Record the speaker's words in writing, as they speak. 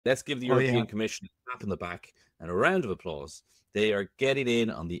Let's give the Oh yeah. European Commission a pat on the back and a round of applause. They are getting in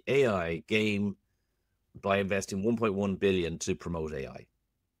on the AI game by investing 1.1 billion to promote AI,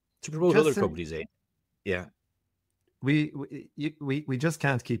 to promote other Just companies' AI. Yeah. we just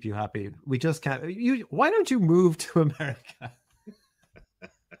can't keep you happy. We just can't. Why don't you move to America?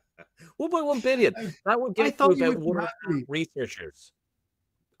 1.1 billion. That would I get through thought you about would be one and a half happy. researchers.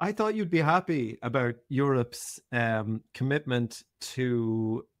 I thought you'd be happy about Europe's commitment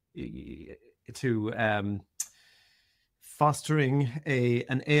to fostering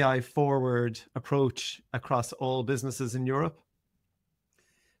an AI forward approach across all businesses in Europe.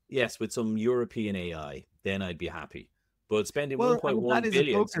 Yes, with some European AI, then I'd be happy. But spending Well, I mean, that 1.1 is a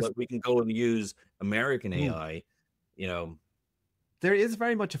billion so focus. that we can go and use American Mm. AI, you know, There is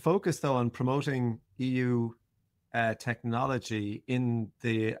very much a focus, though, on promoting EU technology in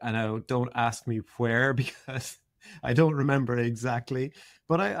the. I know, don't ask me where because I don't remember exactly.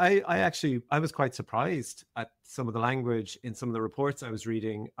 But I actually I was quite surprised at some of the language in some of the reports I was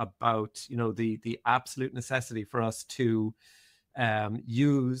reading about the absolute necessity for us to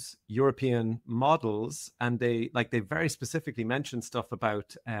use European models, and they very specifically mentioned stuff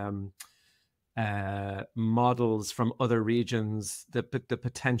about models from other regions, the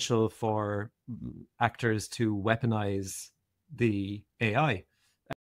potential for actors to weaponize the AI.